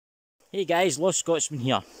Hey guys, Lost Scotsman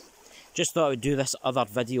here. Just thought I would do this other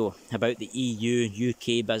video about the EU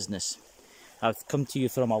UK business. I've come to you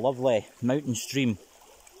from a lovely mountain stream.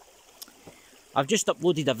 I've just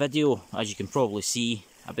uploaded a video, as you can probably see,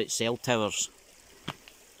 about cell towers.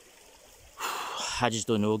 I just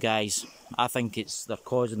don't know, guys. I think they're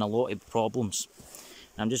causing a lot of problems.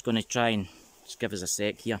 I'm just going to try and just give us a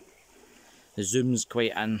sec here. The zoom's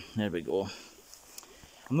quite in. There we go.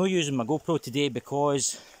 I'm not using my GoPro today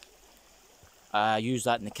because I use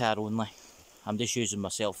that in the car only. I'm just using my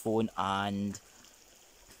cell phone and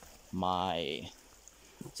my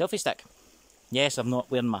selfie stick. Yes, I'm not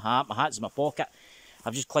wearing my hat. My hat's in my pocket.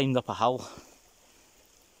 I've just climbed up a hill.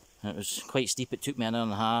 It was quite steep. It took me an hour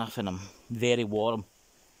and a half and I'm very warm.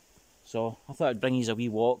 So I thought I'd bring you a wee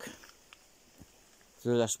walk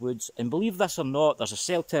through this woods. And believe this or not, there's a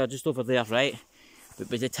cell tower just over there, right? But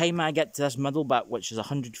by the time I get to this middle bit, which is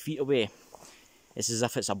 100 feet away, it's as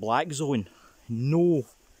if it's a black zone.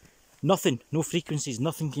 Nothing, no frequencies,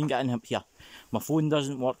 nothing can get in up here. My phone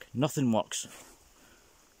doesn't work, nothing works.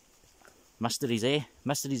 Mysteries, eh?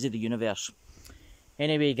 Mysteries of the universe.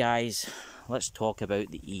 Anyway, guys, let's talk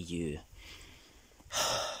about the EU.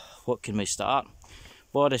 What can we start?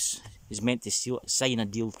 Boris is meant to sign a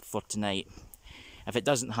deal for tonight. If it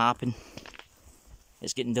doesn't happen,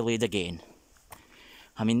 it's getting delayed again.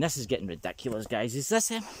 I mean, this is getting ridiculous, guys. Is this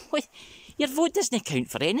what? Your vote doesn't count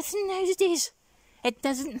for anything nowadays. It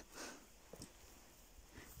doesn't.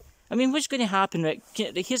 I mean, what's going to happen? Right?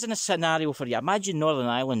 Here's a scenario for you. Imagine Northern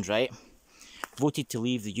Ireland, right, voted to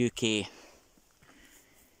leave the UK,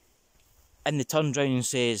 and they turned round and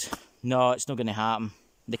says, no, it's not going to happen.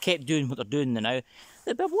 They kept doing what they're doing now.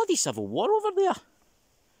 There'd be a bloody civil war over there.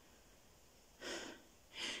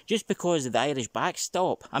 Just because of the Irish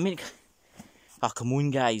backstop. I mean, oh, come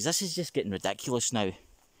on, guys. This is just getting ridiculous now.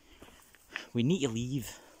 We need to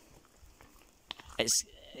leave.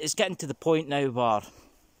 It's getting to the point now where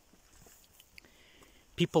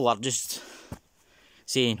people are just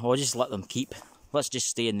saying, oh, just let them keep. Let's just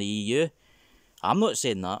stay in the EU. I'm not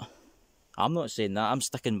saying that. I'm not saying that. I'm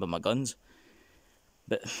sticking by my guns.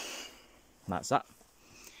 But that's it.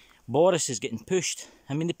 Boris is getting pushed.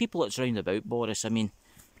 I mean, the people that's round about Boris, I mean,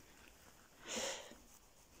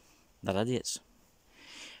 they're idiots.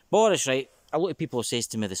 Boris, right, a lot of people says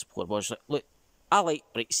to me this before, Boris, look, right,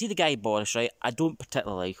 see the guy Boris, right, I don't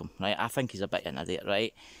particularly like him, right, I think he's a bit of an idiot,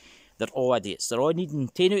 right. They're all idiots. They're all needing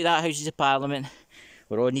taken out of that Houses of Parliament.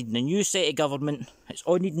 We're all needing a new set of government. It's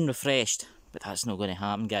all needing refreshed. But that's not going to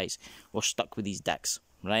happen, guys. We're stuck with these dicks,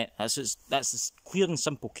 right? That's a clear and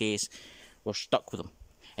simple case. We're stuck with them.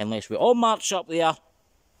 Unless we all march up there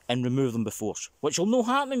and remove them by force. Which will not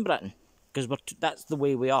happen in Britain. Because that's the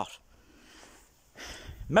way we are.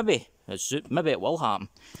 Maybe it will happen.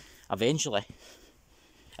 Eventually.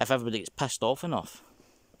 If everybody gets pissed off enough.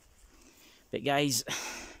 But guys,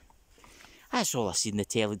 that's all I see in the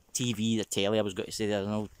telly, I was going to say, there's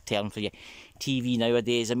an old term for you. TV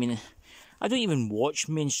nowadays, I mean, I don't even watch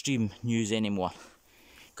mainstream news anymore.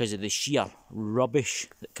 Because of the sheer rubbish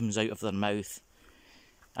that comes out of their mouth.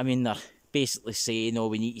 I mean, they're basically saying, oh,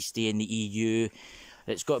 we need to stay in the EU.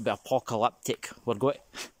 It's got to be apocalyptic.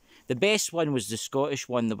 The best one was the Scottish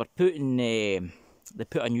one. They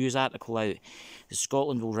put a news article out that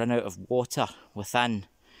Scotland will run out of water within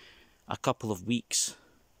a couple of weeks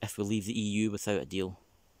if we leave the EU without a deal.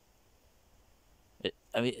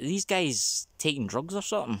 I mean, are these guys taking drugs or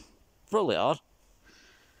something? Probably are.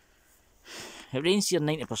 It rains here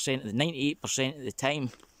 98% of the time.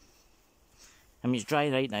 I mean, it's dry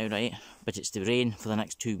right now, right? But it's to rain for the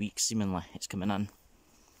next 2 weeks, seemingly. It's coming in.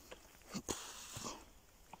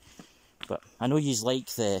 But I know you like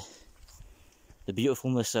the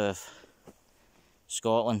beautifulness of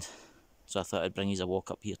Scotland, so I thought I'd bring you a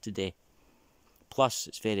walk up here today. Plus,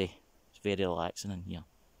 it's very relaxing in here.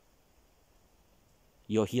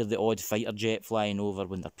 You'll hear the odd fighter jet flying over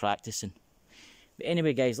when they're practicing. But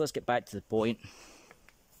anyway, guys, let's get back to the point.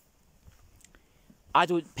 I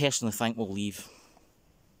don't personally think we'll leave.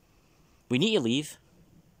 We need to leave.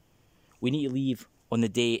 We need to leave on the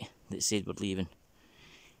date that said we're leaving.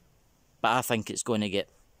 But I think it's going to get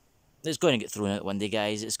thrown out one day,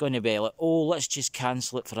 guys. It's going to be like, oh, let's just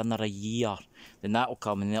cancel it for another year. Then that will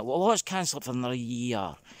come and well, let's cancel it for another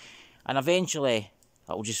year. And eventually,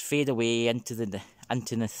 it will just fade away into the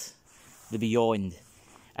beyond.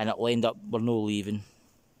 And it'll end up, we're no leaving.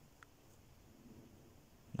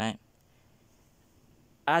 Right?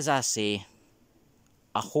 As I say,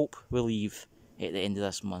 I hope we leave at the end of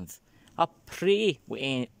this month. I pray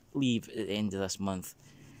we leave at the end of this month.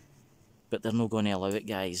 But they're not going to allow it,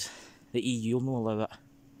 guys. The EU will not allow it.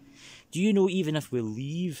 Do you know even if we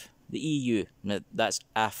leave the EU, now that's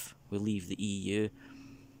if we leave the EU,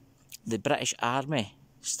 the British Army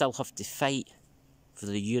still have to fight for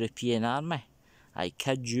the European Army? I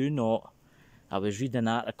kid you not. I was reading an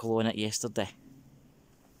article on it yesterday.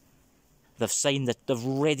 They've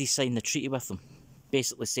already signed the treaty with them,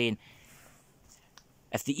 basically saying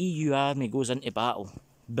if the EU Army goes into battle,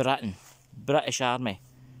 British Army,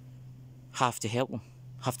 have to help them,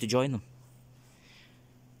 have to join them.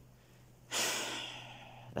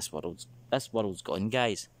 This world's gone,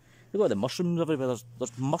 guys. Look at the mushrooms everywhere.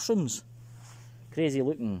 There's mushrooms, crazy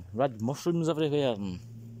looking red mushrooms everywhere. And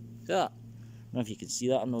see that? I don't know if you can see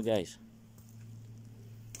that or no, guys.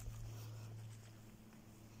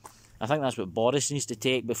 I think that's what Boris needs to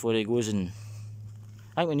take before he goes, and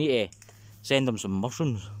I think we need to send him some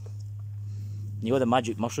mushrooms. You got the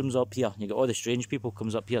magic mushrooms up here. You got all the strange people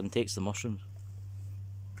comes up here and takes the mushrooms.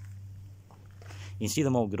 You can see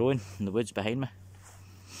them all growing in the woods behind me.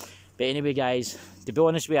 But anyway, guys, to be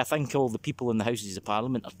honest with you, I think all the people in the Houses of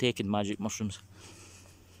Parliament are taking magic mushrooms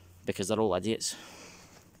because they're all idiots.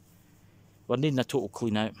 We're needing a total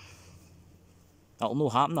clean out. That'll no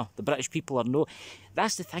happen though. The British people are no...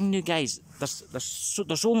 That's the thing now, guys.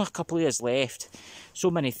 There's only a couple of years left. So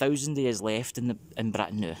many thousand years left in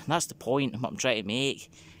Britain now. And that's the point what I'm trying to make.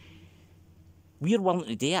 We're willing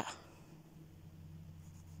to do it.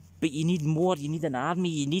 But you need more. You need an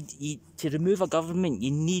army. To remove a government,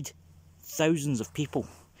 you need thousands of people.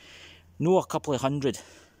 No a couple of hundred.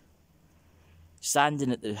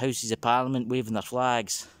 Standing at the Houses of Parliament waving their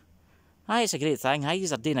flags. Aye, it's a great thing. Aye,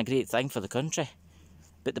 they're doing a great thing for the country.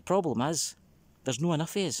 But the problem is, there's no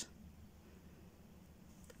enough of us.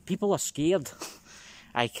 People are scared.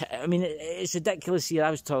 I mean, it's ridiculous here.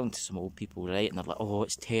 I was talking to some old people, right, and they're like, oh,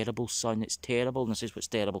 it's terrible, son, it's terrible. And I says, what's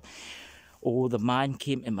terrible? Oh, the man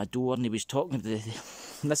came to my door and he was talking to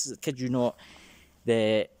this is, kid you not,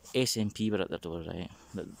 the SNP were at their door, right?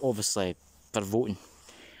 Obviously, for voting.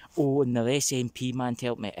 Oh, and the SNP man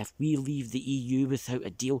told me, if we leave the EU without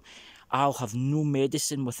a deal, I'll have no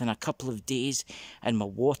medicine within a couple of days and my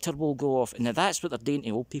water will go off. And now that's what they're doing to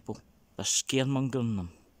old people. They're scaremongering them.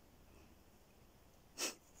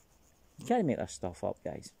 You can't make this stuff up,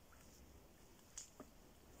 guys.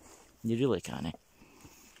 You really can't.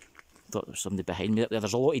 Thought there was somebody behind me up there.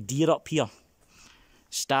 There's a lot of deer up here.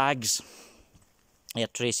 Stags. Here,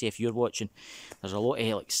 Tracy, if you're watching. There's a lot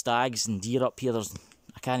of like stags and deer up here.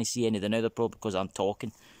 I can't see any of them now, they're probably because I'm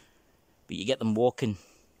talking. But you get them walking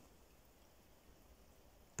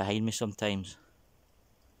behind me sometimes.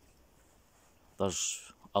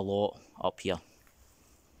 There's a lot up here.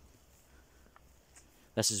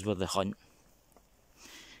 This is where they hunt.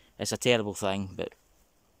 It's a terrible thing, but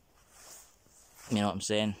you know what I'm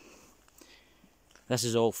saying? This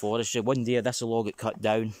is all forestry. One day this will all get cut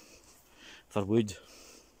down for wood.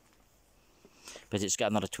 But it's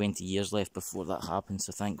got another 20 years left before that happens,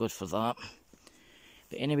 so thank God for that.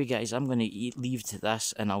 But anyway, guys, I'm going to leave to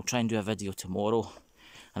this, and I'll try and do a video tomorrow.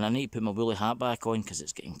 And I need to put my woolly hat back on because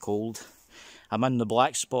it's getting cold. I'm in the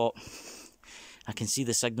black spot. I can see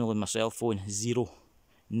the signal in my cell phone. 0.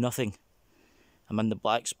 Nothing. I'm in the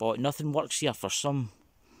black spot. Nothing works here for some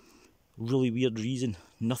really weird reason.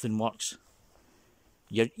 Nothing works.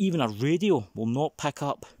 Even a radio will not pick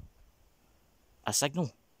up a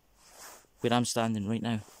signal where I'm standing right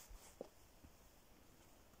now.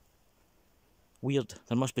 Weird.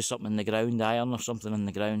 There must be something in the ground, iron or something in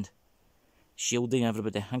the ground. Shielding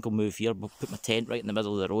everybody. I think I'll move here. We'll put my tent right in the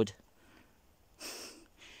middle of the road.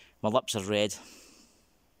 My lips are red.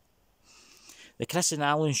 The Chris and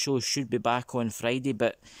Alan show should be back on Friday,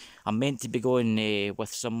 but I'm meant to be going with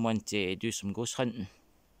someone to do some ghost hunting.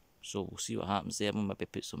 So we'll see what happens there. We'll maybe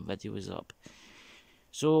put some videos up.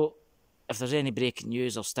 So if there's any breaking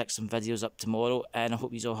news, I'll stick some videos up tomorrow. And I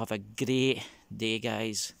hope you all have a great day,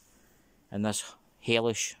 guys, in this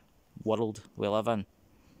hellish world we live in.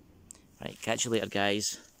 Right, catch you later,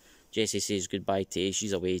 guys. Jessie says goodbye to you.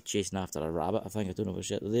 She's away chasing after a rabbit, I think. I don't know where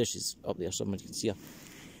she's there. She's up there somewhere, you can see her.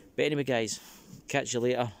 But anyway, guys, catch you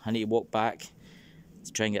later. I need to walk back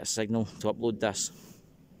to try and get a signal to upload this.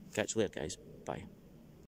 Catch you later, guys. Bye.